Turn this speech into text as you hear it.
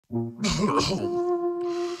This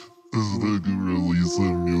nigga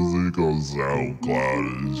releasing music on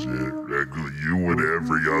SoundCloud and shit. Nigga, you and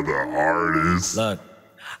every other artist. Look,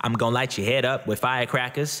 I'm gonna light your head up with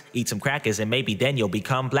firecrackers. Eat some crackers and maybe then you'll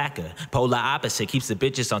become blacker. Polar opposite keeps the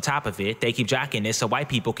bitches on top of it. They keep jocking it so white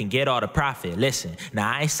people can get all the profit. Listen,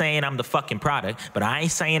 now I ain't saying I'm the fucking product, but I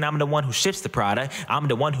ain't saying I'm the one who ships the product. I'm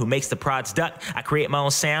the one who makes the prods duck. I create my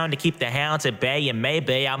own sound to keep the hounds at bay, and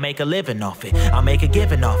maybe I'll make a living off it. I'll make a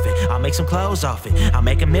giving off it. I'll make some clothes off it. I'll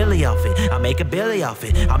make a milli off it. I'll make a billy off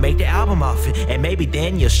it. I'll make the album off it. And maybe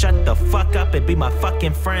then you'll shut the fuck up and be my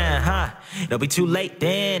fucking friend, huh? It'll be too late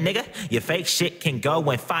then, nigga. Your fake shit can go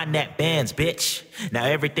and find that Benz, bitch. Now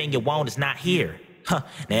everything you want is not here. Huh,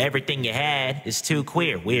 now everything you had is too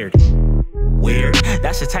queer. Weird.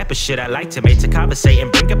 That's the type of shit I like to make, to conversate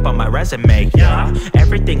and bring up on my resume, yeah.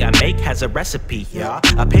 Everything I make has a recipe, yeah.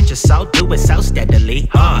 A pinch of salt, do it so steadily,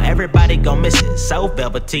 everybody gon' miss it, so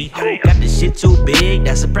velvety. Got this shit too big,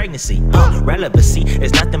 that's a pregnancy, relevancy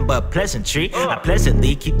is nothing but pleasantry. I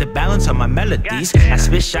pleasantly keep the balance on my melodies. I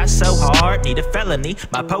spit shots so hard, need a felony.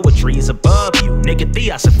 My poetry is above you, nigga,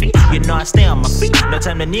 theosophy. You know I stay on my feet, no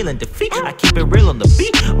time to kneel in defeat. I keep it real on the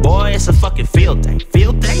beat, boy, it's a fucking field day.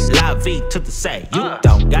 Field day, la vie to the say. You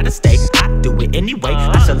don't gotta stay, I do it anyway.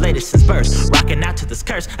 Isolated since birth, rocking out to this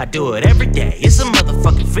curse. I do it every day, it's a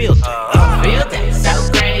motherfucking field day. Field day,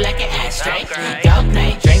 so gray like an ashtray. Go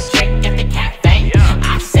play, drink at the cafe.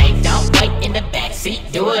 I say don't wait in the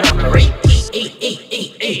backseat, do it on the repeat.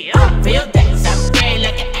 Field day, so gray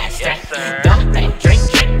like an ashtray. Don't play, drink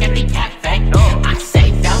at the cafe. I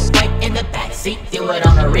say don't wait in the backseat, do it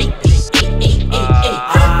on the repeat. I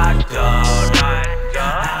don't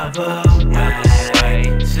have a way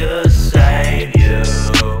to save you,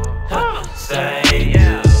 save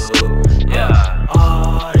you. Yeah,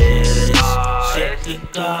 all this shit can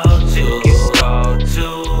go to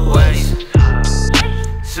waste,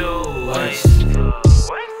 to waste.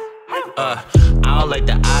 I don't like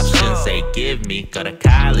the options they give me. Go to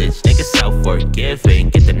college, niggas so forgiving.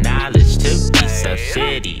 Get the knowledge to be so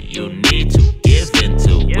shitty. You need to give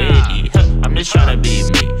into witty. I'm just tryna be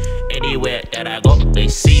me. Anywhere that I go, they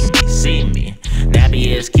see me.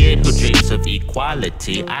 Nappy-ass kid who dreams of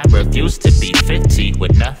equality. I refuse to be 50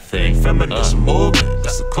 with nothing. Feminist movement,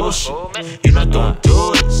 that's a cool shit. You're not gonna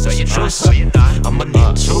do it, so you trust me. I'ma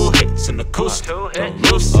need 2 hits in the acoustic. Don't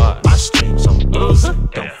lose it, my streams, I'm losing.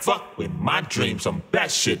 Don't fuck with my dreams, I'm bad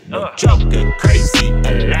shit. No joking, crazy,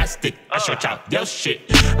 elastic. I stretch out your shit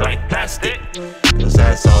like plastic, cause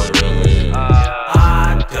that's all it really is.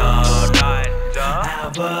 I don't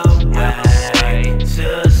have a way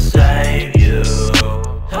to save you,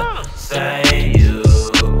 save you,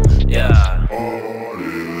 yeah. All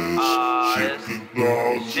this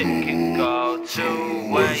shit can go to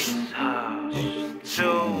waste, to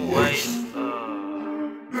waste.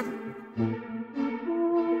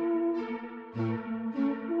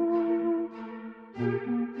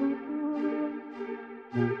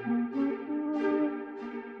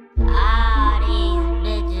 All these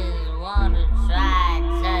bitches wanna try and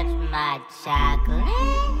touch my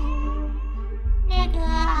chocolate.